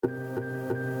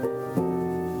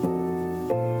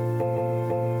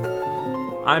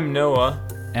I'm Noah,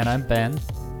 And I'm Ben.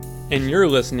 and you're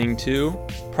listening to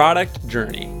Product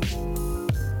Journey.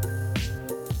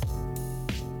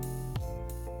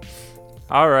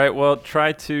 All right, well,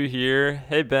 try two here.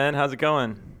 Hey, Ben, how's it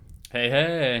going?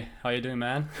 Hey, how you doing,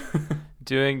 man?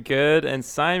 Doing good. And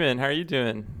Simon, how are you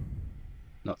doing?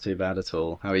 Not too bad at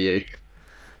all. How are you?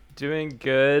 Doing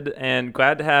good, and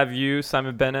glad to have you,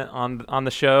 Simon Bennett, on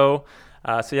the show.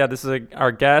 This is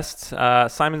our guest.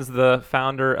 Simon's the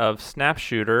founder of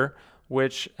SnapShooter,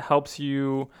 which helps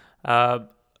you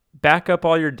back up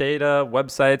all your data,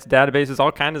 websites, databases,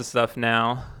 all kinds of stuff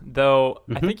now. Though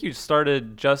I think you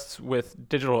started just with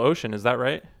DigitalOcean, is that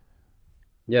right?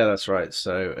 Yeah, that's right.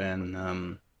 So in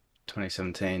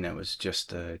 2017, it was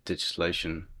just a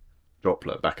DigitalOcean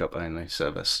droplet backup only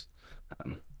service.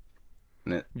 Um,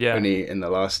 and it Yeah. only in the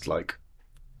last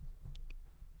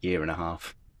year and a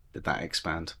half did that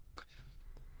expand.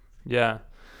 Yeah.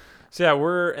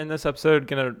 We're in this episode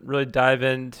going to really dive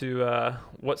into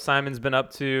what Simon's been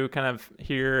up to, kind of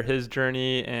hear his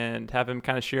journey and have him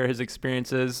kind of share his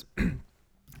experiences.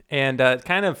 And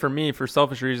kind of for me, for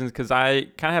selfish reasons, because I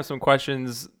kind of have some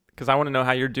questions because I want to know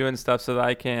how you're doing stuff so that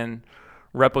I can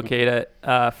replicate it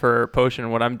for Potion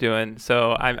and what I'm doing.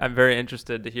 So I'm very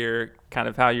interested to hear kind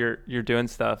of how you're doing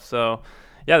stuff. So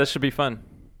yeah, this should be fun.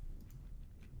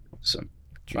 So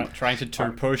Trying to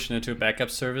turn Potion into a backup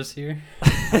service here.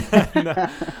 No,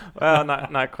 well,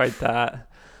 not quite that.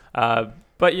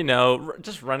 But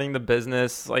just running the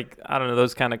business, like I don't know,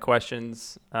 those kind of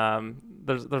questions.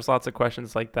 There's lots of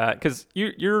questions like that because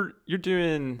you're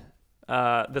doing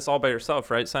this all by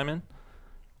yourself, right, Simon?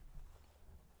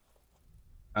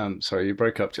 sorry, you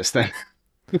broke up just then.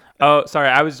 Oh, sorry,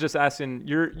 I was just asking.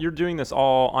 You're doing this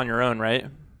all on your own, right?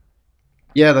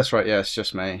 Yeah, that's right. Yeah, it's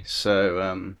just me.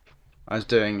 So I was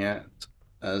doing it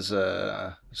as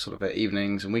a sort of an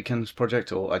evenings and weekends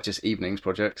project, or just evenings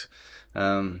project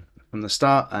from the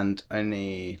start. And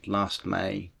only last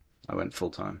May I went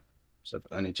full time. So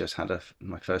I've only just had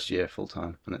my first year full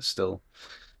time, and it's still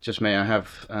just me. I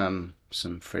have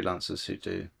some freelancers who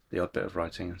do the odd bit of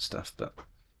writing and stuff, but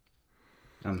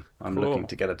I'm looking Cool.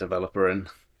 to get a developer in.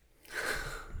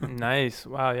 Nice.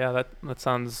 Wow. Yeah, that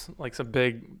sounds like some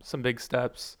big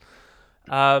steps.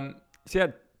 Um,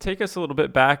 take us a little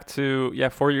bit back to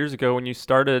 4 years ago when you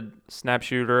started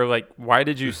SnapShooter. Like, why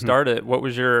did you start it? What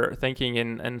was your thinking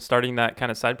in starting that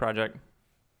kind of side project?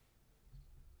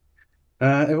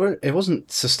 It wasn't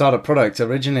to start a product.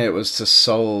 Originally, it was to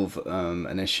solve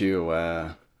an issue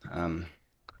where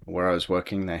I was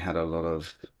working. They had a lot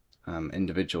of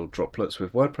individual droplets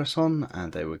with WordPress on,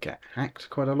 and they would get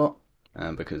hacked quite a lot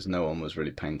because no one was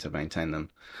really paying to maintain them.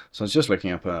 So I was just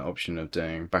looking up an option of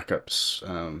doing backups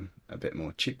a bit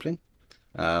more cheaply,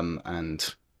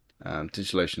 and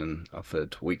DigitalOcean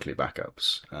offered weekly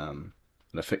backups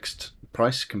at a fixed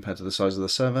price compared to the size of the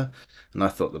server, and I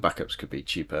thought the backups could be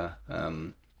cheaper.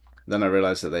 Then I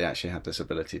realized that they actually had this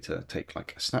ability to take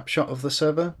like a snapshot of the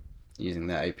server using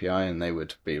their API, and they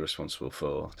would be responsible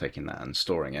for taking that and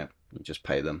storing it. You just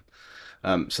pay them.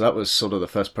 So that was sort of the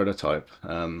first prototype,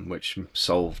 which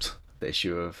solved the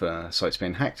issue of sites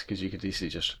being hacked because you could easily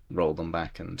just roll them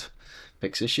back and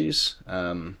fix issues.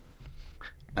 And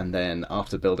then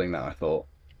after building that, I thought,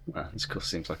 well,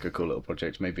 seems like a cool little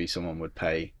project. Maybe someone would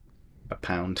pay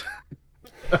 £1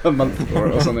 a month for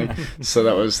it or something. So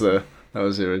that was the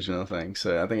original thing.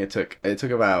 So I think it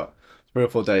took about 3 or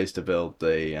 4 days to build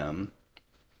the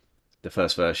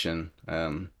first version,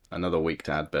 another week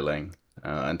to add billing,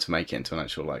 and to make it into an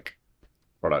actual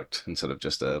product instead of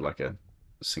just a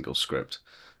single script,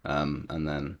 and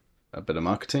then a bit of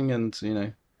marketing, and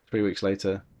 3 weeks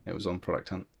later it was on Product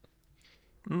Hunt.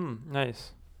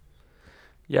 Nice.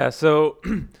 Yeah. So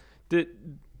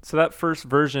that first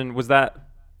version, was that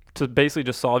to basically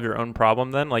just solve your own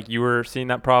problem then? Like you were seeing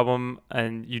that problem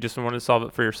and you just wanted to solve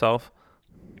it for yourself?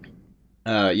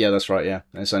 Yeah, that's right. Yeah,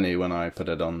 it's only when I put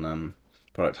it on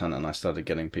Product Hunt and I started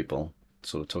getting people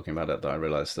sort of talking about it that I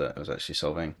realized that it was actually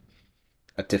solving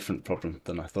a different problem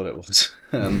than I thought it was.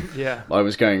 Yeah. I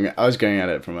was going at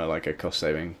it from a cost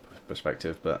saving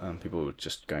perspective, but people were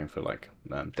just going for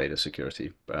data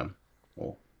security,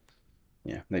 or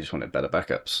they just wanted better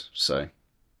backups. So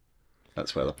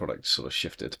that's where the product sort of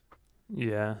shifted.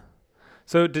 Yeah.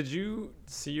 So did you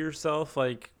see yourself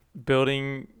like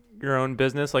building your own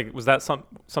business? Like, was that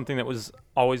something that was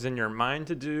always in your mind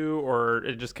to do, or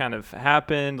it just kind of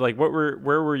happened? Like, where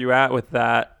were you at with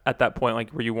that at that point?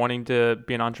 Like, were you wanting to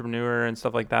be an entrepreneur and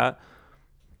stuff like that?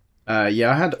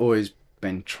 Yeah, I had always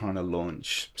been trying to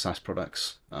launch SaaS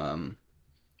products, from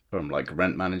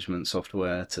rent management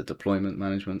software to deployment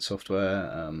management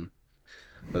software.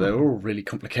 but they were all really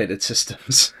complicated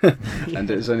systems, and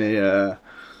it Yeah. was only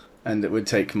and it would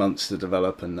take months to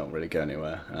develop and not really go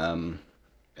anywhere.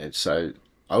 So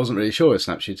I wasn't really sure with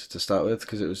Snapshooter to start with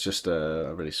because it was just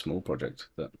a really small project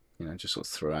that just sort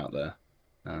of threw out there,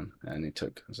 and it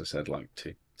took, as I said, like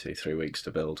 3 weeks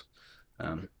to build.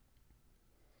 Um,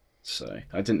 so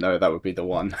I didn't know that would be the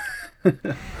one.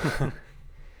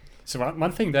 So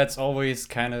one thing that's always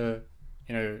kind of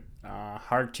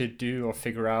hard to do or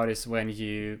figure out is when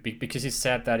because you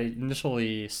said that it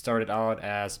initially started out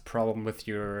as a problem with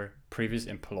your previous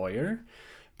employer,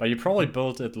 but you probably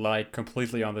built it like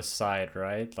completely on the side,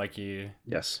 right? Like you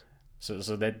Yes. so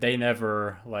that they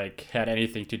never like had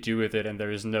anything to do with it and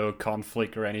there is no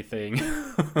conflict or anything.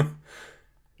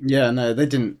 Yeah, no, they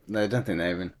didn't. No, I don't think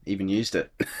they even used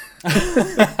it.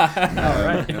 All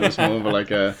right. It was more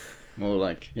of more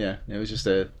like, yeah, it was just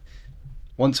a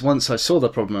once I saw the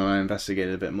problem and I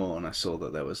investigated a bit more and I saw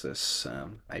that there was this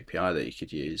API that you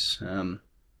could use.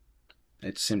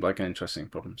 It seemed like an interesting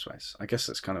problem space. I guess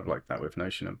it's kind of like that with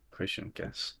Notion and Push, I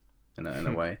guess, in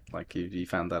a way. Like you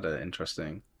found that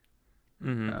an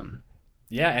Hmm. um,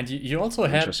 Yeah, and you also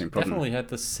had interesting problem. definitely had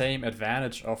the same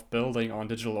advantage of building on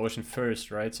DigitalOcean first,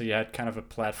 right? So you had kind of a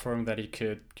platform that you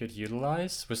could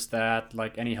utilize. Was that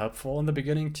like any helpful in the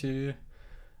beginning to,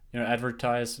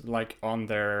 advertise like on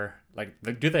their like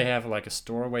do they have like a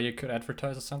store where you could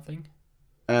advertise or something?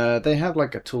 They had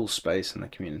like a tool space in the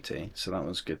community, so that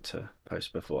was good to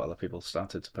post before other people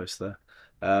started to post there.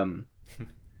 Um,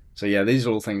 so yeah, these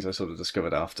are all things I sort of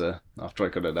discovered after I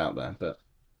got it out there. But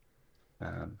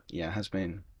yeah, it has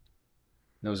been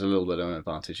there was a little bit of an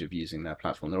advantage of using their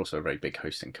platform. They're also a very big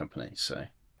hosting company, so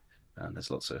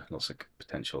there's lots of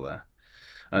potential there.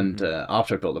 And Hmm.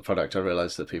 after I built the product, I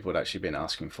realized that people had actually been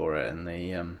asking for it in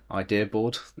the idea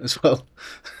board as well.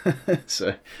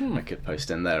 So Hmm. I could post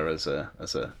in there as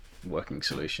a working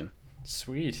solution,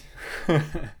 Sweet.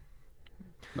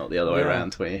 not the other way Yeah.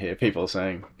 around, where you hear people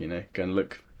saying, go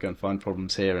and find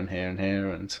problems here and here and here,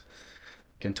 and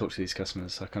go and talk to these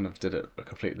customers. I kind of did it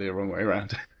completely the wrong way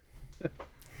around.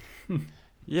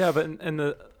 Yeah, but in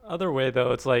the other way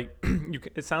though, it's like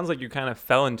it sounds like you kind of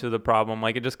fell into the problem.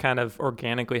 Like it just kind of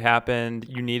organically happened.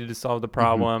 You needed to solve the Hmm.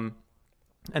 problem,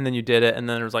 and then you did it, and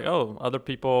then it was like, oh, other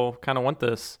people kind of want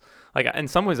this. Like in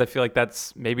some ways, I feel like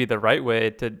that's maybe the right way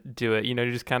to do it. You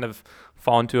just kind of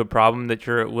fall into a problem that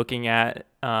you're looking at,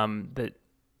 that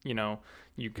you know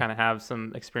you kind of have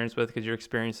some experience with because you're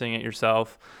experiencing it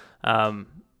yourself. Um,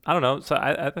 I don't know. So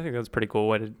I think that's a pretty cool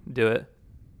way to do it.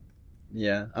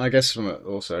 Yeah, and I guess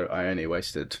also I only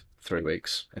wasted 3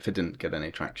 weeks. If it didn't get any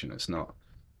traction, it's not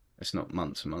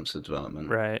months and months of development.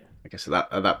 Right. I guess at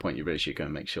that point you really should go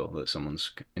and make sure that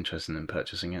someone's interested in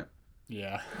purchasing it.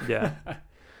 Yeah. Yeah.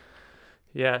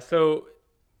 Yeah. So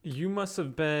you must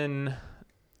have been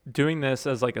doing this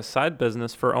as like a side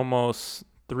business for almost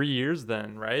 3 years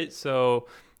then, right? So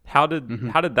how did Hmm.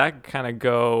 how did that kind of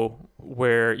go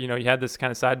where, you had this kind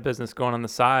of side business going on the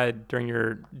side during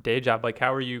your day job? Like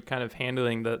how were you kind of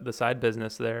handling the side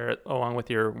business there along with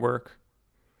your work?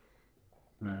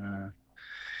 Uh,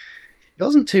 it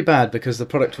wasn't too bad because the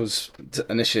product was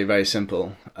initially very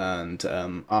simple, and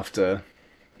after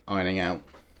ironing out,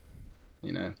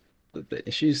 you know, the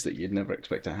issues that you'd never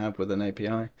expect to have with an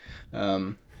API,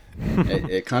 um,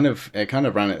 it kind of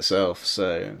ran itself.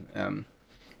 So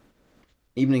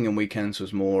evening and weekends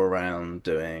was more around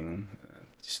doing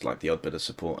just like the odd bit of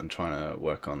support and trying to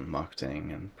work on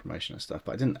marketing and promotion and stuff.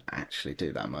 But I didn't actually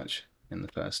do that much in the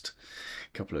first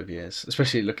couple of years,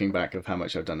 especially looking back of how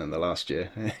much I've done in the last year.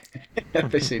 I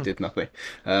basically did nothing.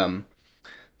 Um,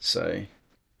 so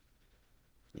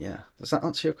yeah, does that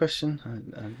answer your question?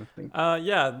 I think.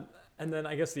 Yeah, and then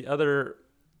I guess the other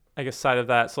side of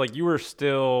that. So like you were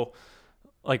still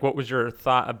like what was your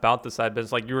thought about the side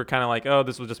business? Like you were kind of like, oh,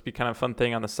 this will just be kind of a fun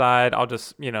thing on the side. I'll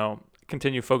just,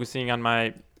 continue focusing on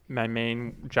my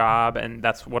main job and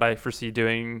that's what I foresee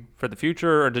doing for the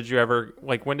future? Or did you ever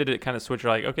like when did it kind of switch?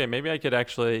 You're like, okay, maybe I could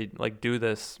actually like do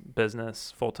this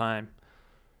business full time.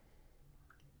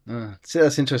 See,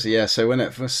 that's interesting. Yeah, so when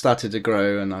it first started to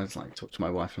grow, and I was like, talk to my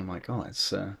wife, and I'm like, oh,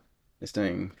 it's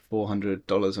doing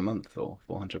 $400 a month or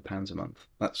 £400 a month.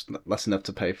 That's enough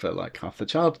to pay for like half the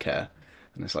childcare,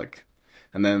 and it's like,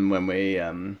 and then when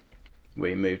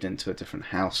we moved into a different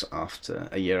house after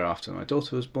a year after my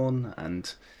daughter was born,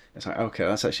 and it's like, okay,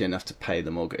 that's actually enough to pay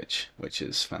the mortgage, which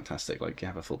is fantastic. Like you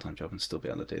have a full-time job and still be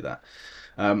able to do that.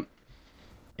 Um,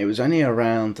 it was only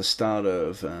around the start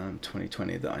of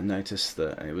 2020 that I noticed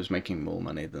that it was making more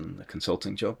money than the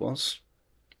consulting job was.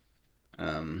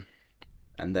 Um,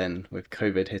 and then with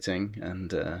COVID hitting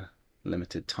and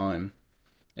limited time,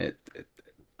 it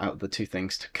out of the two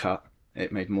things to cut,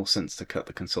 it made more sense to cut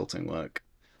the consulting work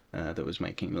that was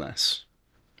making less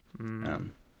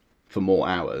for more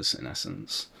hours, in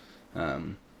essence,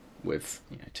 with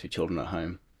two children at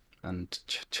home and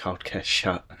childcare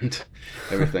shut and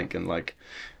everything. And like,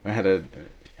 I had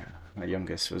my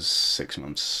youngest was 6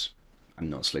 months and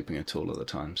not sleeping at all at the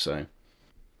time, so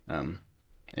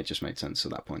it just made sense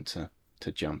at that point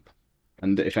to jump.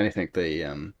 And if anything,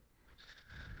 the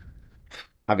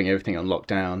having everything on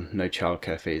lockdown, no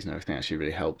childcare fees and everything actually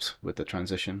really helped with the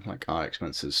transition. Like, our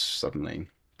expenses suddenly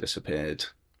disappeared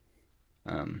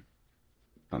for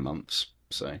months.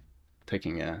 So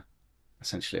taking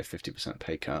essentially a 50%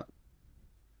 pay cut.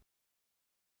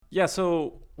 Yeah,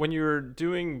 so when you were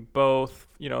doing both,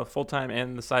 full-time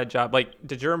and the side job, like,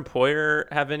 did your employer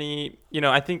have any,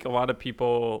 I think a lot of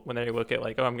people, when they look at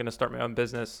like, oh, I'm going to start my own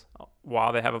business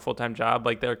while they have a full-time job,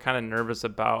 like, they're kind of nervous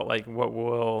about like, what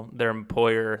will their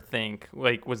employer think?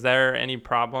 Like, was there any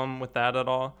problem with that at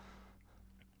all?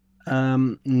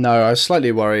 No, I was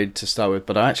slightly worried to start with,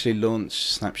 but I actually launched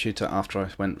Snapshooter after I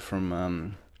went from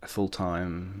a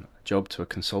full-time job to a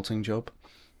consulting job.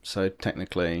 So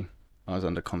technically, I was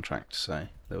under contract, so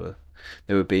there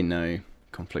would be no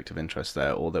conflict of interest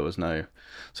there, or there was no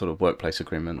sort of workplace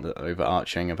agreement that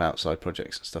overarching of outside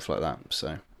projects and stuff like that.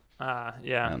 So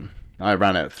yeah, I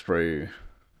ran it through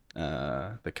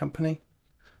the company,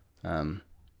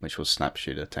 which was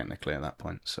Snapshooter technically at that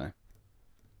point. So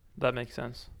that makes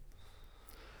sense.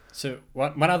 So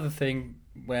one other thing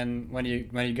when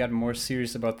you got more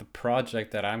serious about the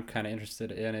project that I'm kind of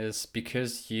interested in is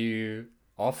because you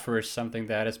offer something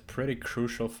that is pretty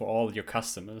crucial for all your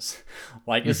customers.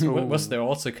 Like, was there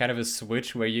also kind of a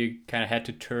switch where you kind of had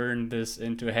to turn this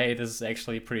into, hey, this is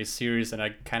actually pretty serious and I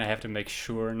kind of have to make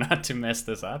sure not to mess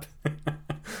this up?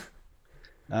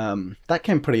 That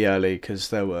came pretty early because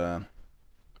there were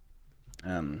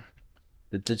the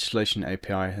DigitalOcean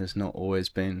API has not always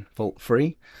been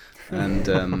fault-free, and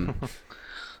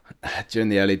during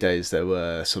the early days there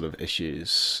were sort of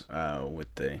issues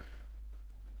with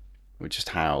just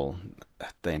how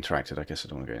they interacted. I guess I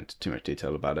don't want to go into too much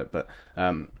detail about it, but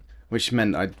which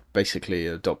meant I basically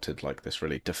adopted like this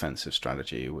really defensive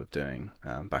strategy with doing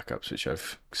backups, which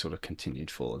I've sort of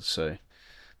continued for. So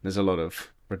there's a lot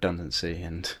of redundancy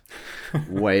and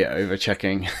way over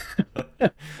checking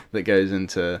that goes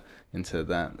into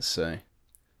that. So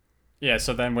yeah,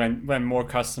 so then when more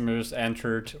customers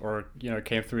entered or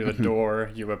came through the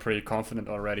door, you were pretty confident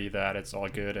already that it's all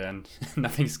good and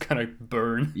nothing's gonna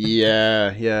burn.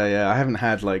 yeah. I haven't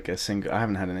had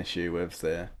an issue with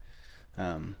the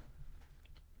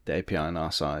API on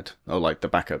our side, or like the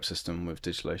backup system with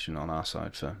DigitalOcean on our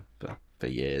side for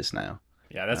years now.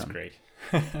 Yeah, that's great.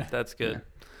 That's good. Yeah.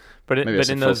 But maybe it's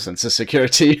a false sense of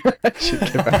security. I should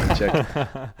go back and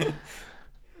check.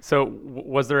 So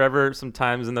was there ever some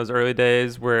times in those early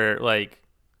days where like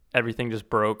everything just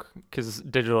broke because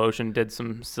DigitalOcean did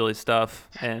some silly stuff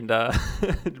and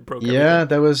broke everything? Yeah,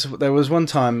 there was one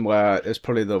time where it was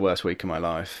probably the worst week of my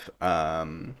life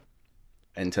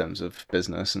in terms of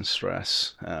business and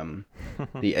stress.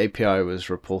 The API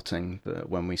was reporting that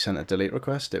when we sent a delete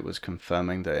request, it was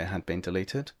confirming that it had been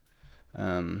deleted.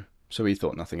 So we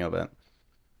thought nothing of it.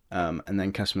 And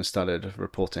then customers started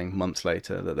reporting months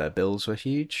later that their bills were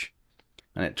huge.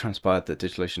 And it transpired that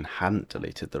DigitalOcean hadn't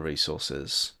deleted the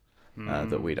resources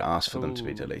that we'd asked for them to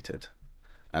be deleted.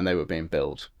 And they were being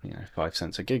billed, 5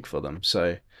 cents a gig for them.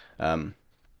 So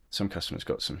some customers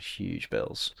got some huge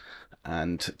bills.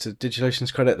 And to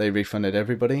DigitalOcean's credit, they refunded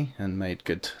everybody and made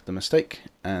good the mistake.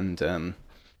 And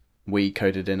we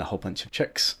coded in a whole bunch of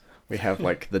checks. We have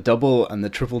like the double and the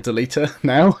triple deleter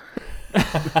now.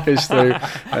 Goes through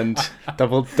and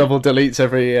double deletes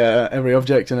every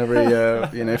object and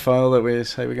every file that we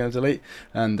say we're going to delete,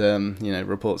 and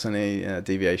reports any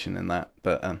deviation in that.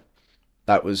 But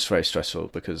that was very stressful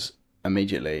because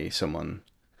immediately someone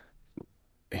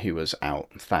who was out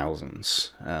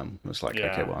thousands was like,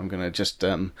 okay, well, I'm going to just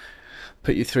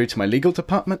put you through to my legal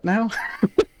department now.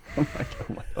 Oh my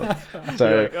god!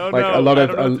 So like, oh, no, a lot of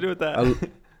I don't know what to do with that.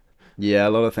 Yeah, a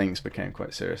lot of things became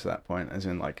quite serious at that point, as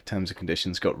in like terms and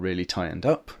conditions got really tightened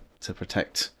up to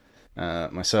protect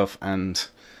myself and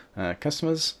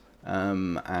customers,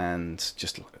 and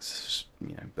just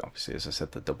obviously, as I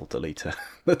said, the double deleter,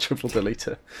 the triple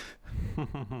deleter.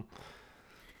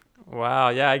 Wow,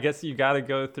 yeah, I guess you got to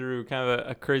go through kind of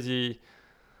a crazy,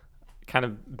 kind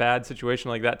of bad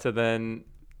situation like that to then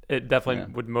it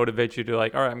definitely would motivate you to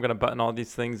like, all right, I'm gonna button all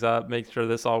these things up, make sure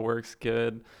this all works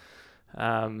good.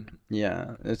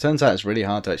 Yeah, it turns out it's really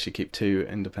hard to actually keep two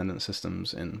independent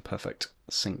systems in perfect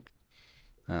sync.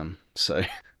 So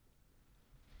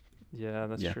Yeah,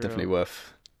 that's yeah, true. definitely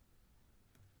worth.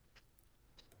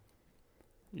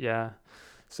 Yeah.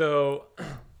 So,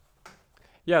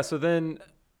 yeah, so then,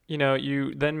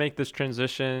 you then make this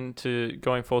transition to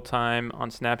going full time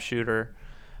on Snapshooter.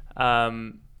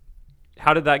 Um,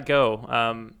 how did that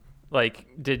go? Like,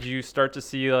 did you start to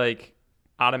see like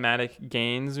automatic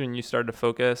gains when you started to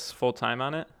focus full time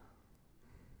on it?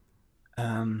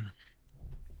 Um,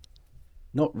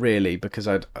 Not really, because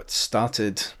I'd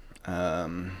started.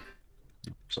 Um,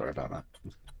 Sorry about that.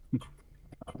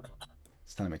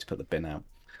 It's telling me to put the bin out.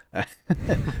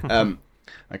 um,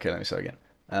 okay, let me start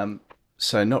again.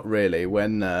 So not really.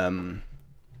 When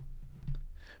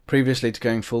previously to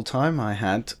going full time, I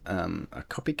had a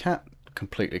copycat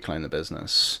completely clone the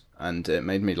business, and it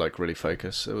made me like really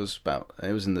focus. It was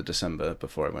in the December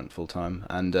before I went full time,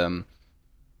 and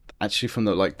actually from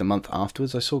the month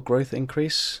afterwards, I saw growth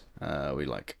increase. We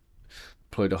like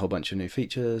deployed a whole bunch of new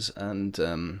features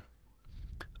and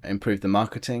improved the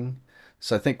marketing.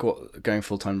 So I think what going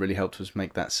full time really helped was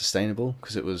make that sustainable,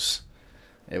 because it was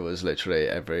literally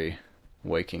every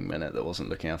waking minute that wasn't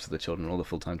looking after the children. All the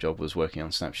full time job was working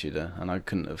on Snapshooter, and I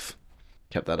couldn't have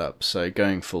kept that up. So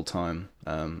going full time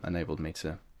enabled me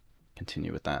to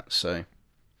continue with that. So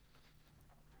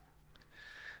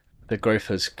the growth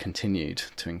has continued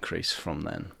to increase from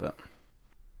then, but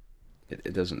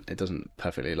it doesn't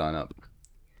perfectly line up.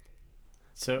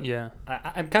 So Yeah.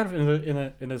 I'm kind of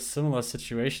in a similar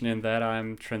situation in that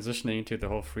I'm transitioning to the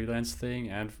whole freelance thing,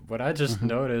 and what I just Mm-hmm.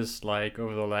 noticed like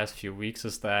over the last few weeks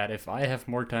is that if I have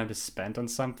more time to spend on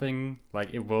something,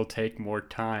 like it will take more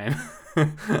time,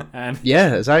 and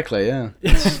Yeah, exactly. Yeah,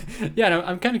 it's yeah, and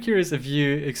I'm kind of curious if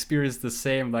you experienced the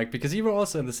same, like because you were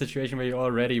also in the situation where you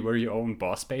already were your own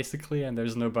boss basically, and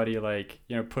there's nobody like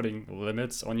putting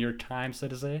limits on your time, so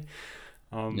to say.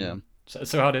 yeah.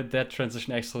 So how did that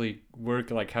transition actually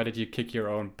work? Like, how did you kick your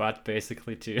own butt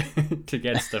basically to to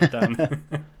get stuff done?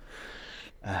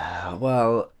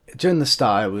 Well, during the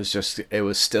start, it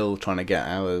was still trying to get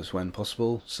hours when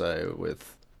possible. So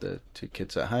with the two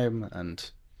kids at home and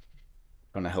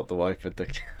trying to help the wife with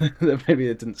the baby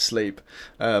that didn't sleep,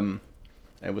 um,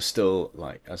 it was still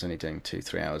like I was only doing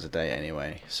 3 hours a day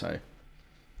anyway. So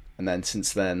and then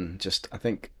since then, just I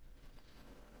think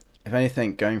if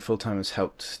anything, going full time has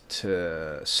helped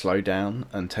to slow down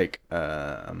and take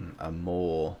a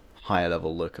more higher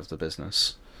level look of the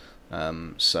business.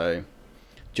 So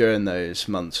during those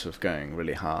months of going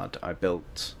really hard, I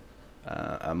built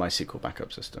a MySQL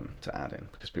backup system to add in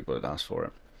because people had asked for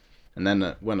it. And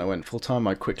then when I went full time,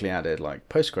 I quickly added like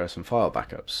Postgres and file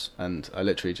backups, and I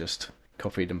literally just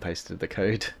copied and pasted the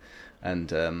code, and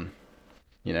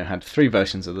had three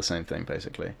versions of the same thing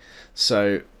basically.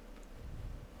 So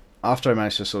after I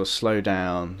managed to sort of slow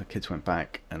down, the kids went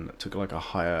back and took like a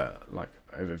higher like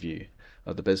overview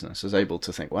of the business. I was able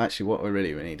to think, well, actually, what we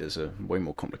really need is a way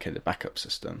more complicated backup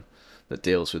system that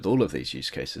deals with all of these use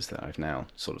cases that I've now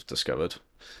sort of discovered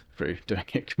through doing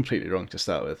it completely wrong to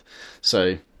start with.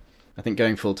 So I think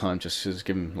going full time just has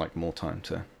given like more time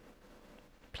to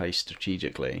play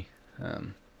strategically.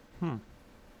 Um, Hmm.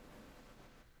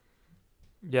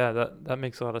 Yeah, that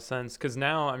makes a lot of sense. Because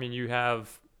now, I mean, you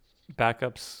have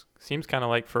backups. Seems kind of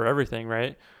like for everything,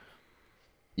 right?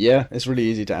 yeah, it's really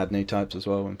easy to add new types as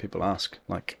well when people ask.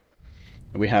 Like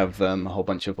we have a whole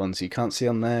bunch of ones you can't see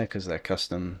on there because they're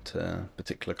custom to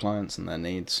particular clients and their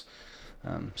needs.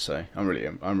 So I'm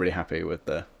really happy with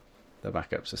the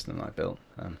backup system that I built.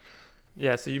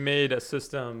 Yeah. So you made a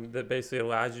system that basically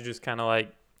allows you just kind of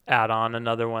like add on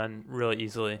another one really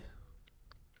easily.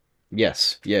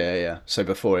 Yes, yeah. So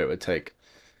before it would take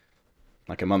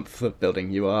like a month of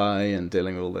building UI and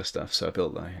dealing with all this stuff. So I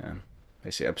built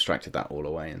basically abstracted that all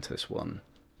away into this one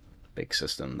big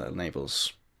system that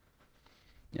enables,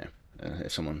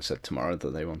 if someone said tomorrow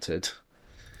that they wanted,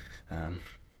 um,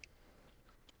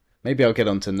 maybe I'll get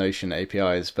onto Notion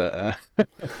APIs, but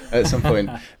at some point,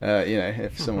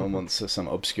 if someone wants some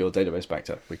obscure database backed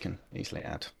up, we can easily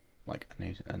add like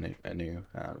a new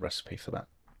recipe for that.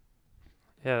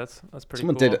 Yeah, that's pretty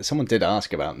cool. Someone did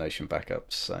ask about Notion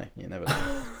backups, so you never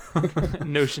know.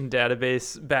 Notion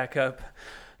database backup.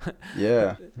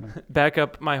 Yeah.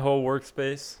 Backup my whole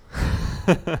workspace.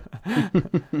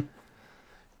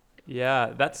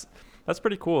 Yeah, that's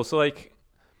pretty cool. So like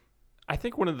I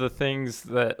think one of the things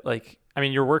that like I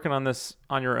mean you're working on this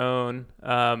on your own.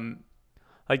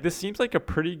 Like this seems like a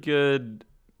pretty good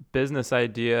business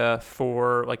idea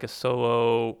for like a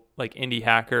solo like indie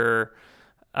hacker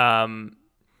um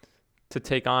to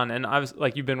take on. And I was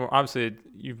like you've been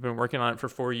working on it for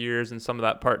 4 years and some of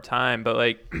that part time, but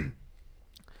like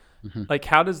Mhm. like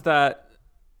how does that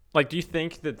like do you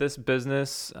think that this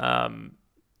business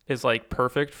is like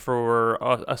perfect for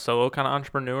a solo kind of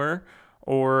entrepreneur,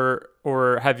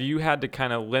 or have you had to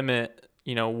kind of limit,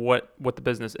 what the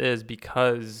business is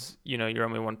because, you're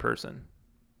only one person?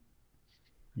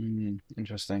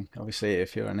 Interesting. Obviously,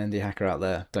 if you're an indie hacker out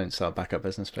there, don't start a backup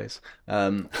business, please.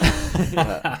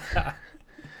 But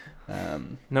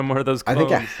No more of those I think,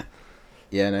 clones.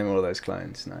 yeah, no more of those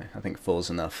clones. No, I think four's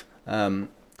enough. I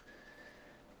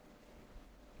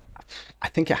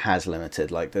think it has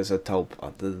limited. Like, there's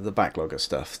the backlog of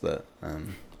stuff that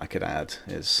I could add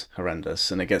is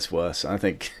horrendous, and it gets worse. I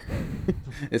think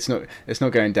it's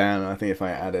not going down. I think if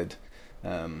I added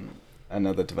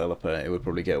another developer, it would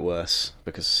probably get worse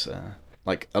because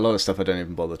like a lot of stuff I don't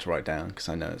even bother to write down because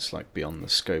I know it's like beyond the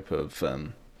scope of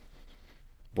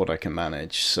what I can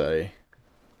manage. So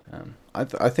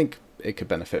I think it could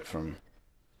benefit from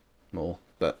more,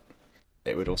 but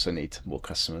it would also need more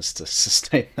customers to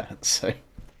sustain that. So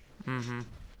Mm-hmm.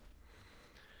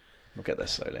 we'll get there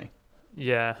slowly.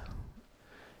 Yeah.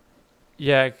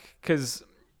 Yeah, because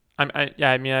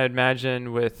I mean, I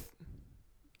imagine with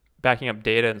backing up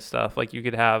data and stuff, like you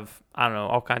could have, I don't know,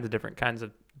 all kinds of different kinds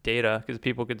of data because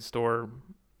people could store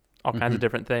all kinds of Hmm.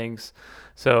 different things.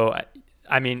 So,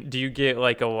 I mean, do you get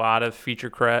like a lot of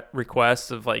feature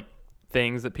requests of like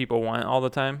things that people want all the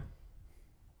time?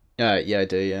 Yeah, I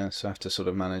do. Yeah, so I have to sort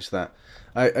of manage that.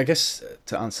 I guess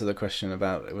to answer the question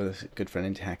about whether it's good for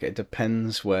an indie hacker, it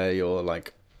depends where your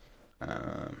like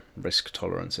risk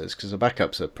tolerance is, because the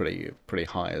backups are pretty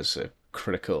high as a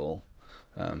critical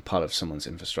part of someone's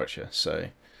infrastructure. So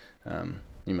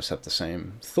you must have the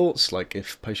same thoughts. Like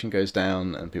if Potion goes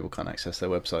down and people can't access their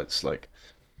websites, like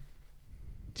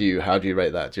how do you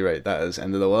rate that? Do you rate that as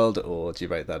end of the world, or do you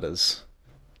rate that as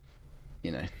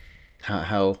you know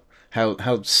how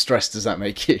how stressed does that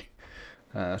make you?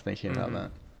 Thinking about Mm-hmm.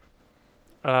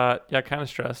 that. Yeah, kind of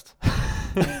stressed.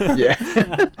 Yeah.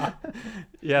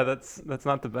 Yeah, that's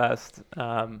not the best.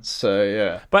 So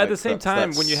yeah, But at the like same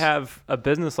time, when you that's have a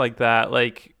business like that,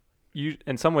 like you,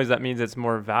 in some ways, that means it's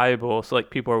more valuable. So like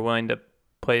people are willing to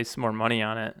place more money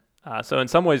on it. So in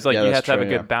some ways, like yeah, you that's have to have true.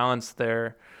 a Yeah. good balance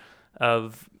there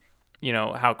of,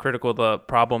 how critical the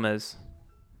problem is.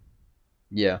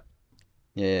 Yeah.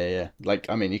 Yeah. Like,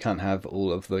 I mean, you can't have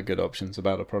all of the good options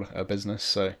about a business,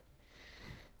 so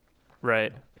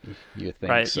Right. you would think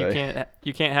Right. You so.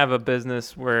 can't have a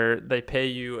business where they pay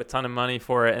you a ton of money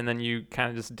for it and then you kind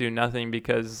of just do nothing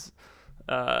because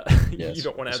you Yes,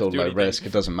 don't want to it's have to all do low anything. risk.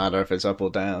 It doesn't matter if it's up or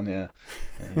down. Yeah.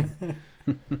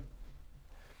 Yeah.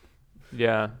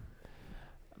 Yeah.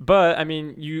 But I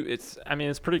mean,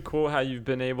 it's pretty cool how you've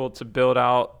been able to build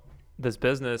out this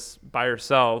business by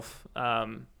yourself.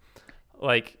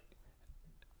 Like,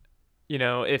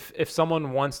 if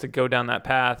someone wants to go down that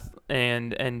path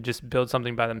and just build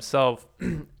something by themselves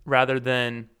rather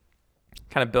than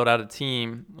kind of build out a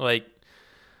team, like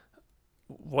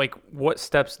what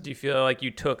steps do you feel like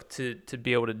you took to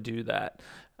be able to do that?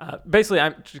 Basically,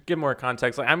 I'm just give more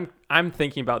context. Like I'm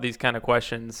thinking about these kind of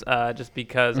questions just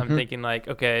because I'm Hmm. thinking like,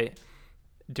 okay,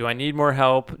 do I need more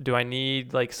help? Do I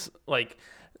need like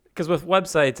because with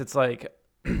websites, it's like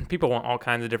people want all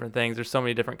kinds of different things. There's so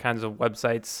many different kinds of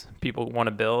websites people want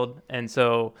to build, and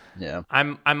so Yeah.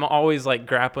 I'm always like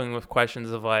grappling with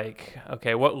questions of like,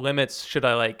 okay, what limits should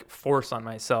I like force on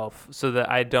myself so that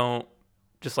I don't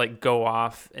just like go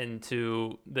off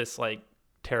into this like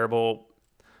terrible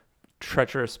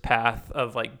treacherous path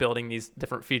of like building these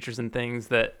different features and things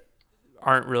that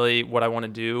aren't really what I want to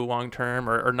do long term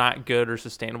or not good or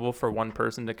sustainable for one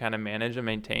person to kind of manage and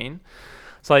maintain.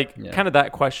 It's like Yeah. kind of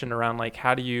that question around like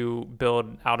how do you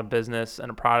build out a business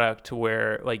and a product to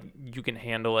where like you can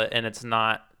handle it and it's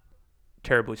not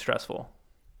terribly stressful.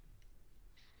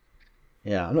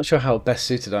 Yeah. I'm not sure how best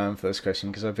suited I am for this question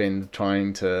because I've been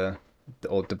trying to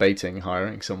or debating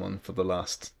hiring someone for the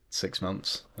last 6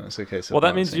 months. And it's a case Well, of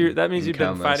balancing that means you've been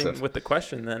income and fighting stuff. with the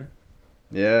question then.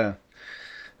 Yeah.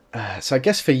 So I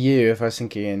guess for you, if I was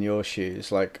thinking in your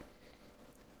shoes, like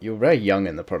you're very young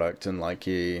in the product, and like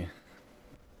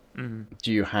Mm-hmm.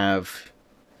 do you have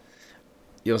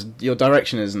your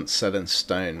direction isn't set in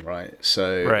stone, right?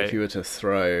 So if Right. you were to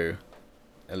throw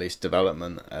at least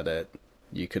development at it,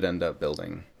 you could end up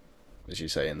building, as you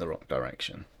say, in the wrong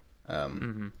direction. Um,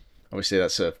 Mm-hmm. Obviously,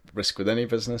 that's a risk with any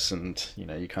business, and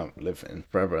you can't live in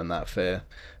forever in that fear.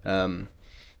 Um,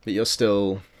 but you're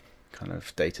still kind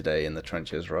of day to day in the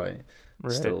trenches, right?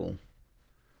 Right. Still,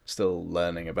 still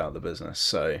learning about the business.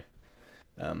 So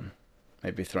um,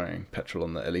 maybe throwing petrol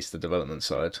on at least the development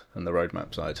side and the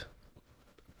roadmap side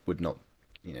would not,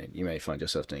 you may find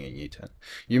yourself doing a U-turn.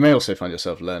 You may also find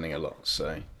yourself learning a lot.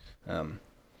 So um,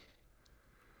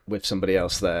 with somebody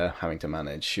else there having to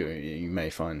manage, you may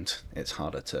find it's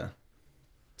harder to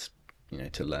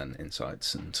to learn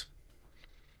insights and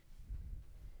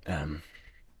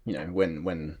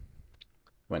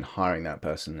when hiring that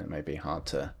person, it may be hard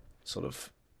to sort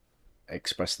of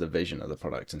express the vision of the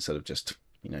product instead of just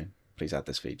please add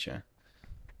this feature.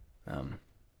 And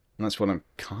that's what I'm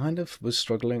kind of was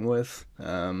struggling with.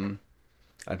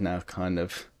 I've now kind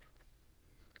of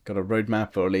got a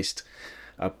roadmap, or at least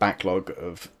a backlog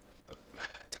of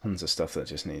tons of stuff that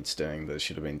just needs doing that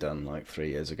should have been done like 3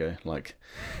 years ago. Like,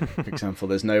 for example,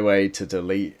 there's no way to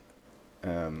delete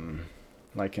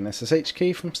like an SSH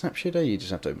key from Snapshooter. You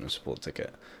just have to open a support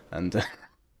ticket, and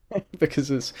because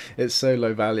it's so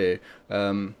low value,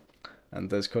 and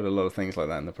there's quite a lot of things like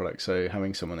that in the product. So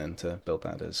having someone in to build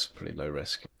that is pretty low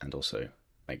risk, and also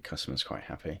make customers quite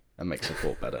happy and make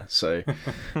support better. So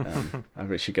I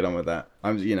really should get on with that.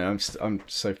 I'm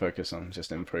so focused on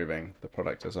just improving the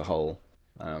product as a whole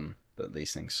that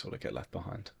these things sort of get left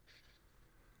behind.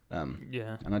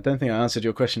 Yeah. And I don't think I answered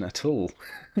your question at all.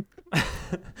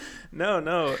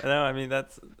 No. I mean,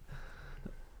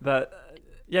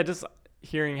 yeah, just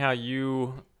hearing how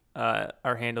you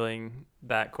are handling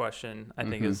that question, I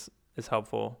think is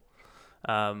helpful.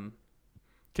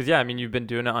 Because, yeah, I mean, you've been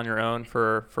doing it on your own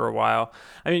for a while.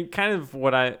 I mean, kind of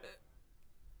what I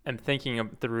am thinking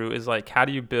through is like, how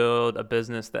do you build a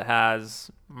business that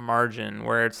has margin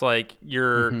where it's like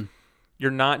you're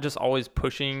not just always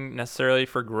pushing necessarily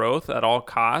for growth at all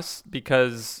costs,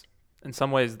 because in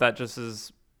some ways that just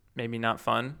is maybe not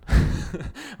fun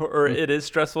or it is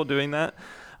stressful doing that.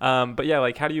 But yeah,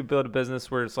 like how do you build a business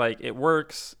where it's like it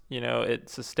works, it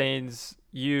sustains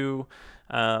you,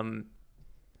 but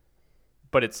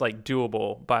it's like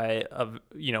doable by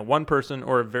one person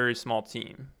or a very small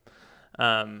team.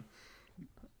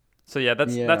 So yeah,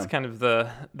 that's kind of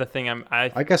the thing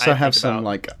I guess I have some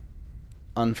like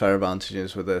unfair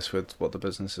advantages with this, with what the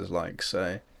business is like.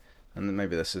 So, and then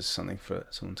maybe this is something for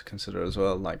someone to consider as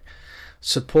well. Like,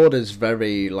 support is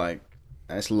very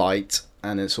it's light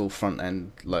and it's all front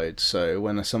end load. So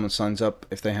when someone signs up,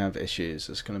 if they have issues,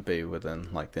 it's going to be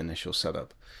within like the initial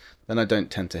setup. Then I don't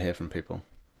tend to hear from people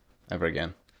ever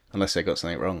again, unless they got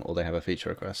something wrong or they have a feature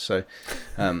request. So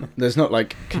there's not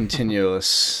like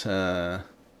continuous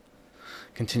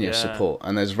support,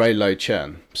 and there's very low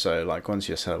churn. So like once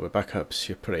you're set up with backups,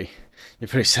 you're pretty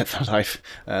set for life.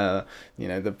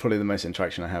 Probably the most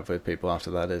interaction I have with people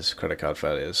after that is credit card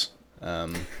failures.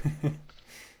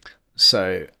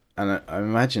 So, and I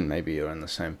imagine maybe you're in the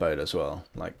same boat as well.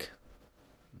 Like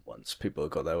once people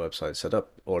have got their website set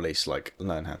up, or at least like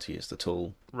learn how to use the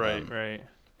tool, right,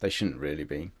 they shouldn't really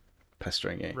be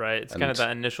pestering you. Right, it's kind of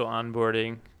that initial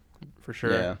onboarding, for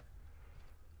sure. Yeah.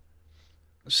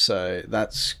 So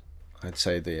that's, I'd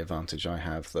say, the advantage I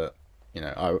have, that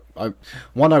I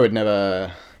would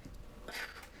never,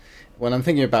 when I'm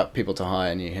thinking about people to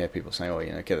hire and you hear people saying,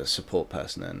 oh, get a support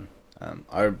person in,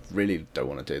 I really don't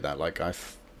want to do that. Like I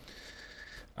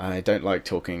don't like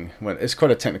talking when it's quite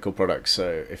a technical product.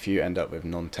 So if you end up with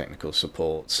non-technical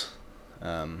support,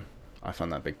 I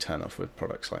find that a big turn off with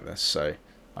products like this. So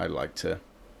I like to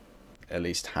at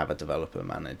least have a developer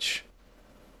manage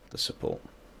the support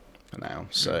for now.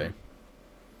 So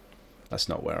that's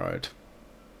not where I'd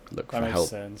look for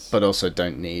help, but also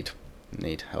don't need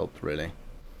help really.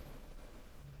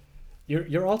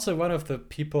 You're also one of the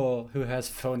people who has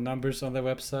phone numbers on their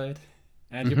website,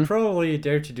 and you probably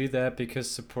dare to do that because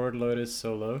support load is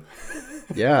so low.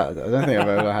 Yeah, I don't think I've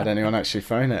ever had anyone actually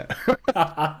phone it.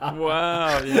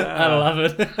 Wow, yeah, I love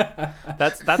it.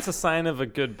 That's a sign of a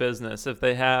good business if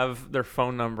they have their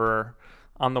phone number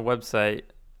on the website.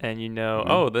 And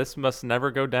oh, this must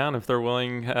never go down if they're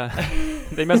willing.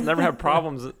 They must never have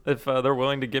problems if they're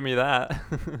willing to give me that.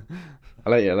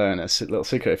 I'll let you learn a little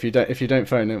secret. If you don't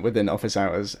phone it within office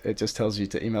hours, it just tells you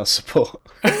to email support.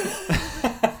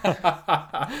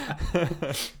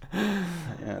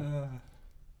 Yeah.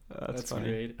 That's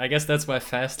great. I guess that's why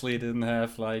Fastly didn't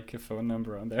have like a phone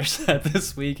number on their site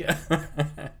this week.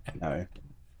 No,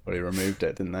 but they removed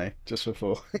it, didn't they? Just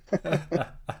before.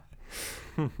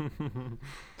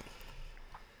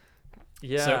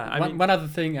 Yeah, so one other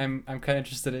thing I'm kind of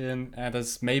interested in, and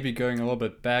that's maybe going a little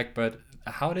bit back, but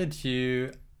how did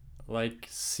you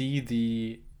see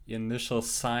the initial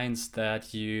signs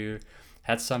that you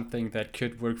had something that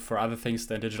could work for other things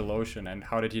than DigitalOcean, and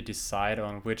how did you decide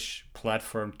on which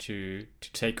platform to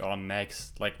take on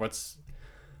next? Like what's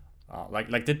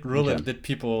did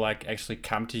people actually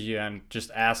come to you and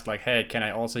just ask hey, can I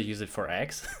also use it for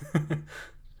X?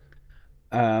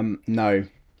 No.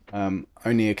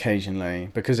 Only occasionally,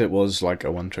 because it was like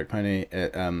a one-trick pony.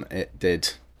 It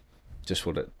did just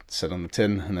what it said on the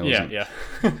tin, and there Yeah,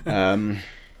 wasn't. yeah.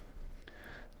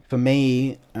 For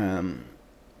me,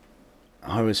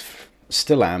 I was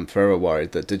still am forever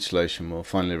worried that DigitalOcean will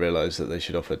finally realize that they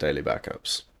should offer daily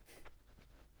backups.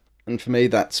 And for me,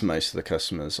 that's most of the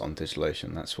customers on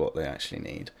DigitalOcean. That's what they actually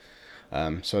need.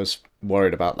 So I was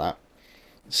worried about that.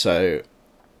 So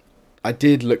I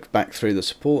did look back through the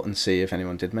support and see if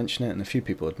anyone did mention it, and a few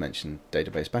people had mentioned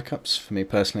database backups. For me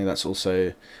personally, that's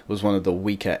also was one of the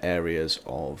weaker areas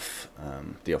of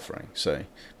the offering. So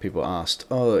people asked,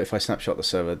 "Oh, if I snapshot the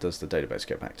server, does the database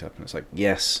get backed up?" And it's like,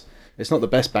 yes, it's not the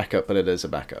best backup, but it is a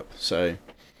backup. So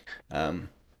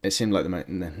it seemed like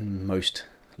the most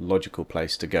logical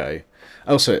place to go.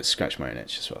 Also, it scratched my own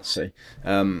itch as well. So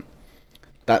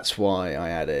that's why I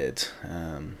added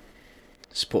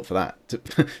support for that.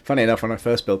 Funny enough, when I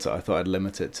first built it, I thought I'd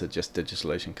limit it to just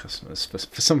DigitalOcean customers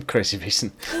for some crazy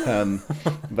reason,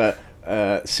 but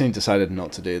soon decided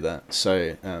not to do that.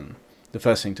 So the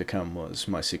first thing to come was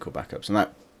MySQL backups, and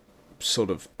that sort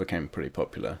of became pretty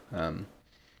popular.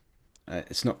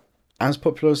 It's not as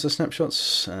popular as the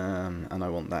snapshots, and I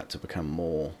want that to become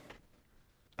more.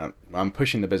 I'm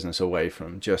pushing the business away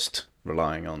from just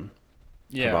relying on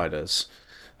providers,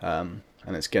 and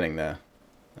it's getting there.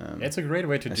 It's a great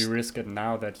way to de-risk it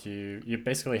now that you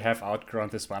basically have outgrown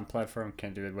this one platform,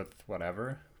 can do it with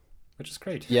whatever, which is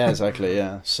great. Yeah, exactly.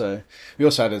 Yeah. So we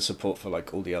also added support for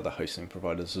like all the other hosting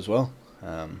providers as well,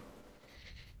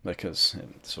 because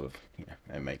it sort of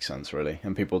it makes sense really.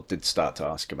 And people did start to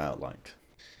ask about like,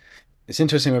 it's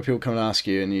interesting when people come and ask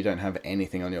you and you don't have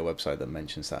anything on your website that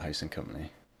mentions that hosting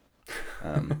company.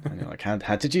 And you're like,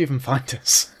 how did you even find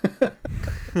us?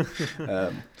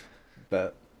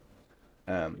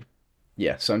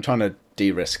 Yeah, so I'm trying to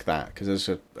de-risk that because there's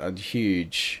a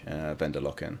huge vendor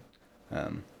lock-in.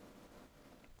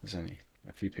 There's only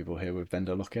a few people here with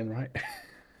vendor lock-in, right?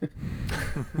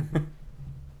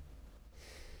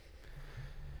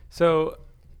 So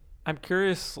I'm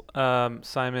curious,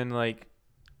 Simon, like,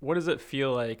 what does it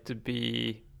feel like to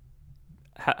be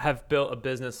have built a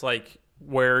business like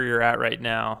where you're at right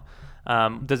now?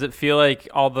 Does it feel like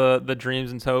all the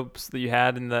dreams and hopes that you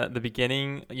had in the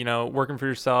beginning, working for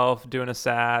yourself, doing a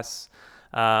SaaS,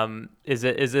 is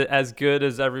it as good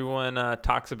as everyone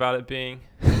talks about it being?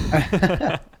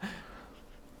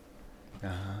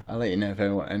 I'll let you know if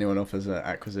anyone offers an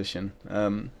acquisition.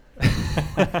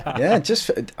 Yeah,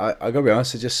 I gotta be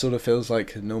honest, it just sort of feels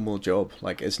like a normal job.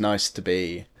 Like, it's nice to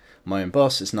be my own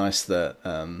boss. It's nice that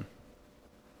I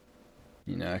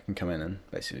can come in and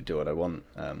basically do what I want.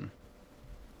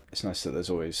 It's nice that there's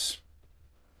always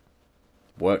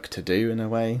work to do in a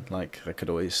way. Like, I could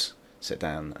always sit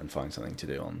down and find something to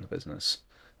do on the business.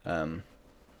 And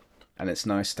it's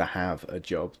nice to have a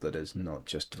job that is not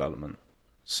just development.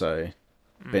 So,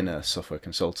 been a software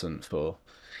consultant for,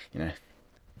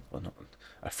 not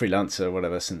a freelancer or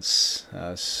whatever since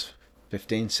I was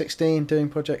 15, 16 doing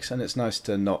projects, and it's nice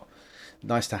to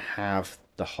have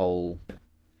the whole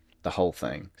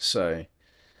thing. So,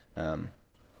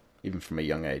 even from a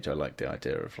young age, I like the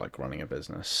idea of like running a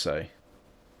business. So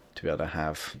to be able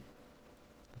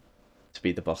to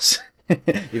be the boss,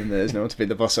 even though there's no one to be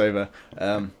the boss over,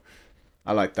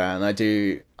 I like that, and I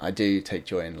do take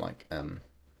joy in like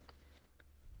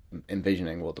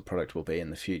envisioning what the product will be in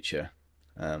the future.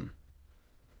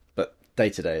 But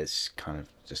day to day, it's kind of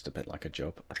just a bit like a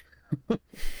job.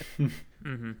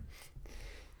 Mm-hmm.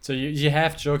 So you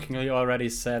have jokingly already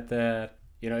said that,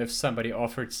 if somebody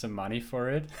offered some money for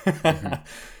it,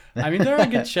 I mean, there are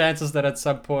good chances that at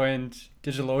some point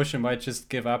DigitalOcean might just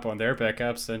give up on their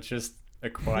backups and just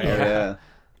acquire.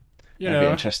 Yeah, that'd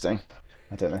be interesting.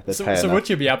 I don't know. So would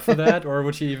you be up for that, or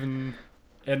would you even,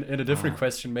 in a different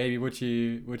question, maybe would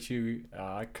you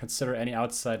consider any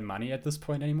outside money at this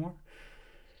point anymore?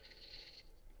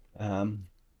 An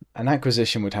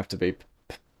acquisition would have to be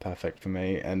perfect for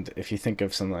me, and if you think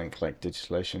of something like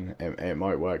DigitalOcean, it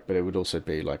might work, but it would also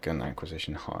be like an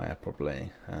acquisition hire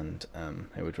probably, and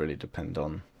it would really depend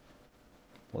on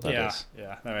what that is.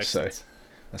 Yeah, that makes sense.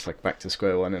 That's like back to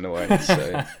square one in a way.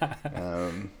 So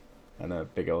and a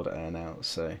big old earn out,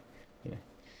 so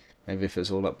maybe if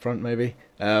it's all up front, maybe.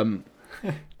 And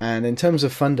in terms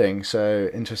of funding,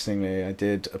 so interestingly, I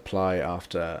did apply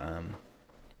after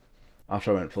I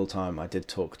went full time. I did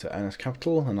talk to Earnest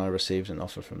Capital, and I received an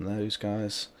offer from those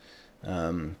guys,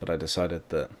 but I decided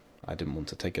that I didn't want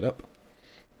to take it up.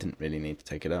 Didn't really need to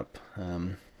take it up.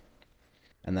 And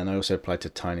then I also applied to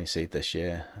TinySeed this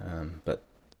year, but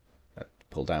I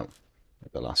pulled out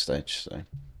at the last stage.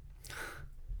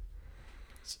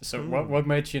 So what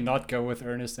made you not go with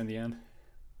Earnest in the end?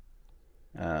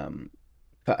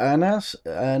 For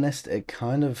Ernest, it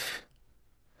kind of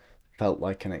felt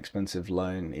like an expensive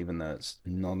loan, even though it's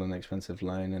not an expensive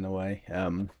loan in a way.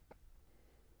 And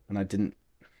I didn't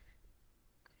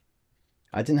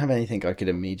have anything I could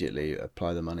immediately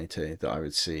apply the money to that I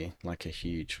would see like a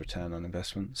huge return on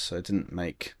investment. So it didn't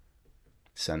make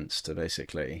sense to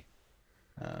basically,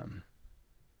 um,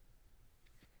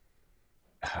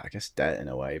 I guess, debt in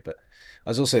a way. But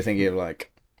I was also thinking of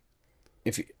like,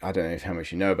 if I don't know how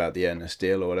much you know about the earnest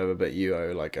deal or whatever, but you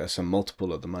owe like some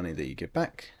multiple of the money that you give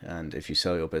back, and if you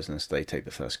sell your business, they take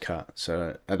the first cut.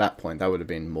 So at that point, that would have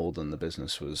been more than the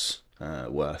business was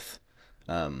worth.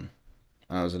 Um,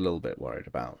 I was a little bit worried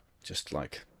about just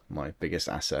like my biggest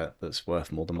asset that's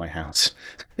worth more than my house.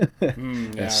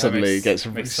 Yeah,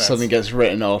 that makes Suddenly sense. gets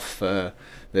written off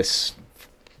this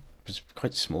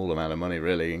quite small amount of money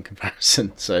really in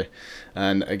comparison. So,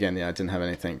 and again, yeah, I didn't have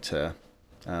anything to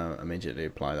immediately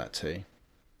apply that to.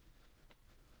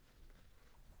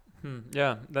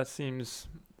 Yeah, that seems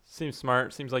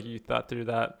smart. Seems like you thought through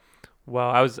that. Well,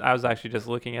 I was actually just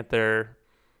looking at their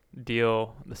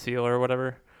deal, the seal or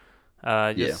whatever,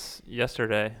 Yeah. just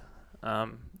yesterday.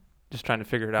 Um, just trying to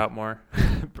figure it out more.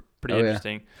 Pretty Oh yeah.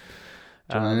 interesting.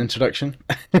 Do you want an Um, introduction?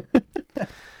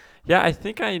 yeah, I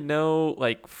think I know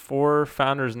like four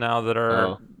founders now that are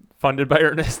Oh. funded by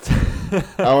Earnest.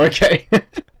 Oh, okay.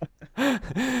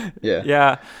 Yeah.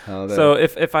 Yeah. Oh, So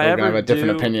if I they're gonna ever have a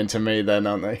different do, opinion to me then,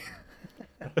 aren't they?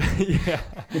 yeah.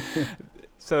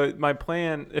 So my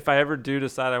plan, if I ever do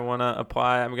decide I want to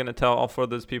apply, I'm gonna tell all four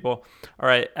of those people, all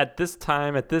right, at this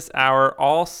time, at this hour,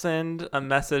 I'll send a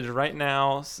message right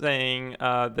now saying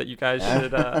that you guys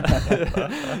should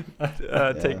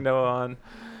take Yeah. Noah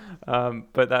on.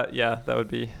 But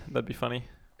that'd be funny.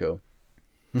 Cool.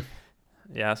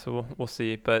 Yeah, so we'll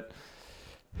see. But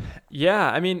yeah,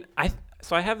 I mean, I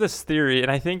have this theory,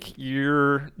 and I think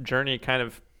your journey kind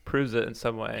of proves it in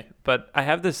some way. But I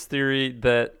have this theory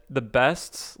that the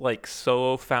best like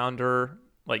solo founder,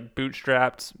 like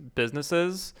bootstrapped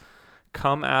businesses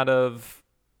come out of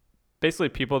basically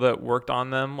people that worked on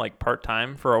them like part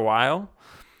time for a while.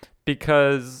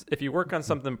 Because if you work on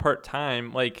something part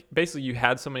time, like basically you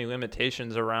had so many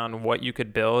limitations around what you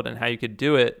could build and how you could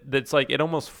do it, that's like it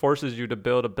almost forces you to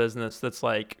build a business that's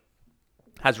like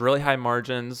has really high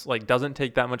margins, like doesn't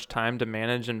take that much time to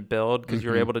manage and build because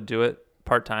you're Hmm. able to do it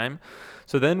part time.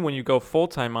 So then when you go full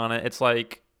time on it, it's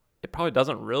like it probably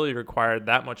doesn't really require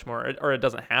that much more, or it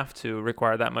doesn't have to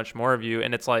require that much more of you.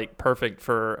 And it's like perfect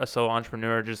for a solo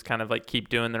entrepreneur, just kind of like keep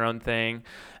doing their own thing.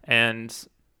 And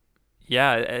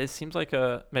yeah, it seems like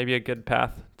maybe a good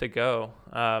path to go.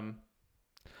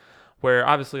 Where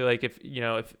obviously like if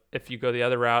you go the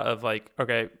other route of like,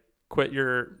 okay, quit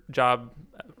your job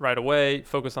right away,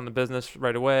 focus on the business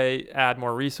right away, add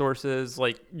more resources,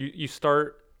 like you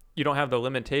don't have the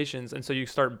limitations, and so you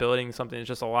start building something that's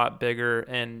just a lot bigger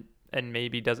and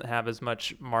maybe doesn't have as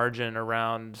much margin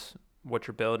around what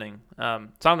you're building. So I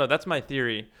don't know, that's my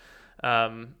theory.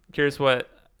 Curious what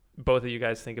both of you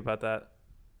guys think about that.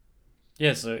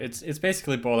 Yeah, so it's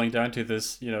basically boiling down to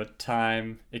this,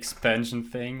 time expansion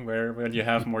thing where when you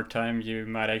have more time, you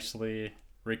might actually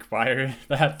require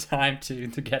that time to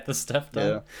get the stuff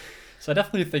done. Yeah. So I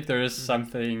definitely think there is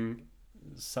Mhm.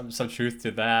 some truth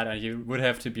to that, and you would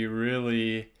have to be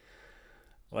really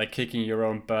like kicking your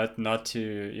own butt not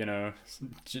to,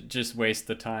 just waste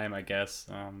the time, I guess.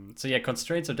 So yeah,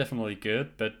 constraints are definitely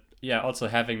good, but yeah, also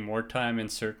having more time in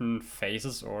certain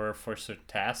phases or for certain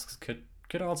tasks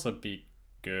could also be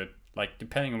good, like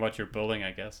depending on what you're building,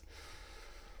 I guess.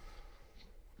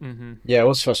 Mhm. Yeah, it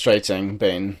was frustrating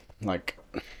being like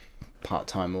part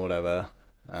time or whatever,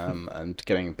 and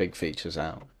getting big features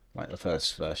out. Like the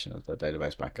first version of the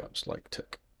database backups, like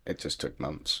just took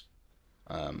months,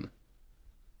 um,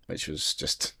 which was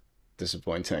just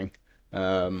disappointing.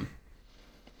 Um,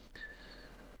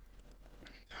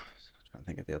 trying to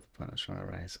think of the other point I was trying to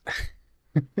raise.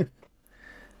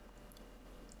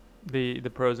 The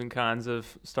pros and cons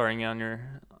of starting on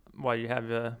your while you have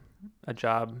a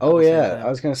job at Oh the same yeah, I time.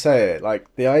 was gonna say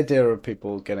like the idea of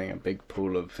people getting a big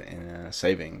pool of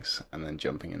savings and then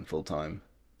jumping in full time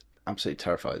absolutely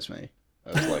terrifies me.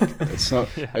 I was like, it's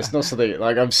Yeah. not something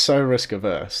like I'm so risk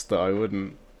averse that I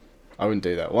wouldn't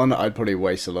do that. One, I'd probably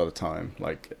waste a lot of time,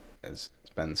 like as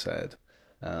Ben said,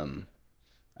 um,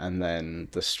 and then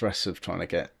the stress of trying to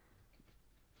get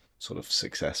sort of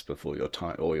success before your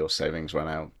time or your savings run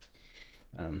out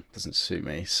doesn't suit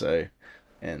me. So,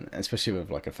 and especially with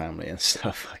like a family and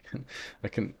stuff, I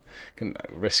can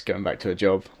risk going back to a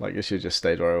job. Like I should have just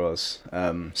stayed where I was.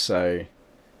 So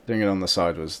doing it on the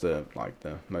side was the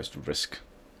most risk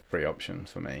free option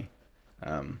for me.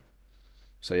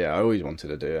 So yeah, I always wanted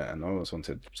to do it, and I always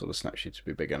wanted sort of Snapsheet to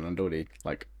be bigger, and I'd already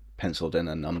like penciled in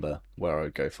a number where I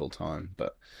would go full time,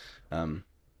 but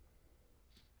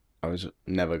I was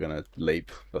never gonna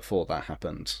leap before that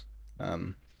happened.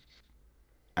 And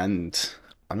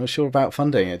I'm not sure about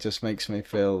funding. It just makes me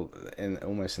feel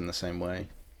almost in the same way.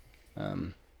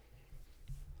 That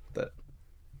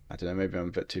I don't know. Maybe I'm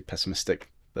a bit too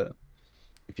pessimistic. That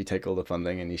if you take all the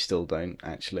funding and you still don't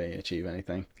actually achieve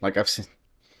anything, like I've seen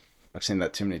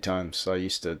that too many times. I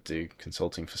used to do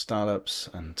consulting for startups,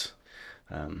 and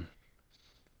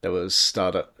there was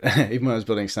even when I was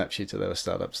building Snapshooter, there were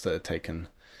startups that had taken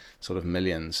sort of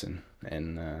millions in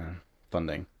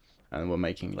funding and were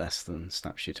making less than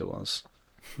Snapshooter was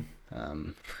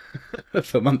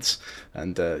for months,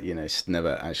 and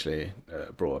never actually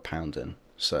brought a pound in.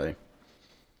 So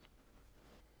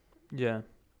yeah,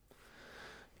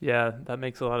 that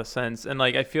makes a lot of sense. And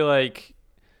like I feel like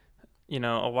a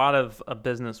lot of a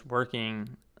business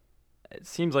working, it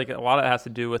seems like a lot of it has to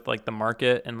do with like the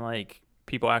market and like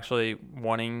people actually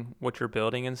wanting what you're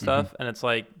building and stuff. And it's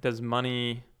like, does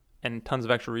money and tons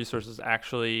of extra resources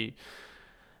actually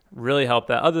really help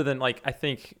that? Other than like, I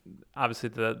think obviously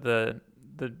the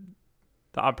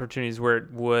opportunities where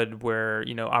it would, where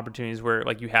opportunities where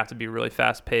like you have to be really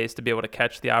fast paced to be able to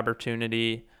catch the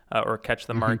opportunity or catch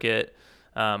the market.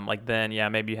 Like then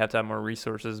maybe you have to have more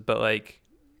resources, but like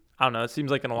I don't know, it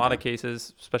seems like in a lot of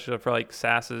cases, especially for like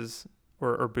SaaSes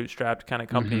or bootstrapped kind of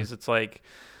companies, it's like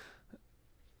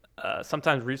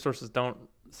sometimes resources don't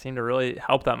seem to really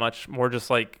help that much. More just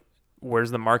like,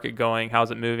 where's the market going? How's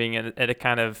it moving? And it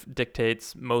kind of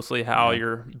dictates mostly how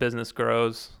your business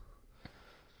grows.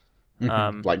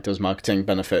 Like, does marketing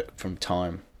benefit from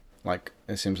time? Like,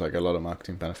 it seems like a lot of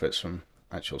marketing benefits from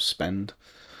actual spend.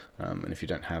 And if you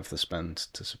don't have the spend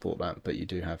to support that, but you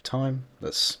do have time,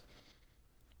 that's,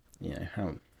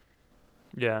 how...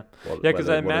 Yeah. Because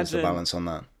I imagine... What is the balance on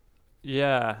that?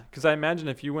 Yeah, because I imagine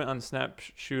if you went on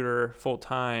Snapshooter full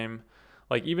time,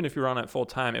 like even if you were on it full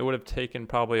time, it would have taken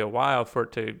probably a while for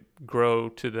it to grow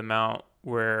to the amount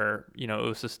where, it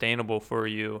was sustainable for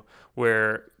you,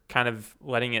 where kind of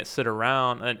letting it sit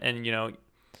around and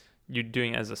you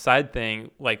doing it as a side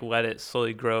thing, like let it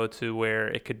slowly grow to where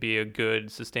it could be a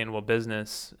good sustainable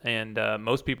business. And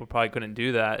most people probably couldn't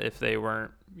do that if they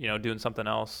weren't, doing something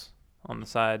else on the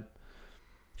side.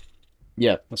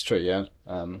 Yeah, that's true. Yeah.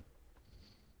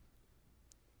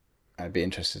 I'd be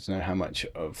interested to know how much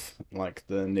of like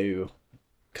the new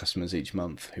customers each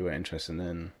month who are interested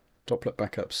in Droplet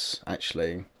backups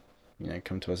actually,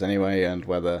 come to us anyway, and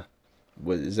whether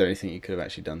is there anything you could have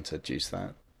actually done to reduce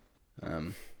that?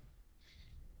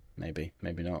 Maybe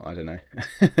not. I don't know.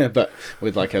 But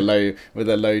with like a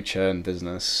low churn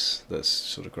business that's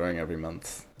sort of growing every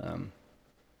month,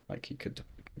 like you could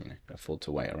afford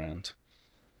to wait around.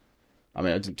 I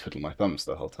mean, I didn't twiddle my thumbs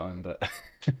the whole time, but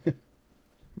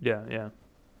Yeah.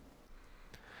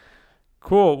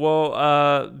 Cool.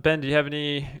 Well, Ben, do you have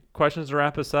any questions to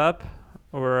wrap us up,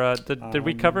 or did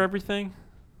we cover everything?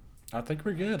 I think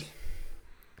we're good.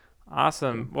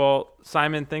 Awesome. Well,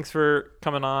 Simon, thanks for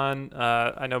coming on.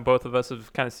 I know both of us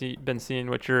have kind of been seeing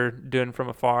what you're doing from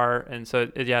afar, and so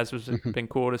it's been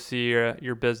cool to see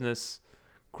your business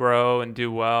grow and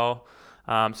do well.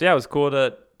 So it was cool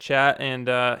to chat and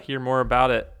hear more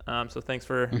about it. So thanks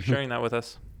for sharing that with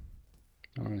us.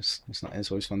 It's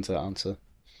always fun to answer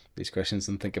these questions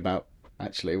and think about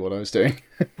actually what I was doing.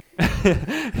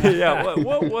 Yeah,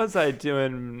 what was I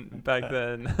doing back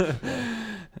then?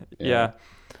 Yeah.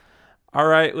 All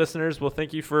right, listeners. Well,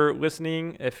 thank you for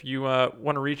listening. If you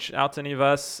want to reach out to any of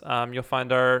us, you'll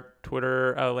find our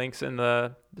Twitter links in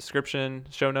the description,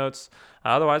 show notes.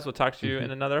 Otherwise, we'll talk to you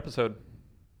in another episode.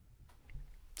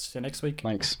 See you next week.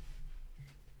 Thanks.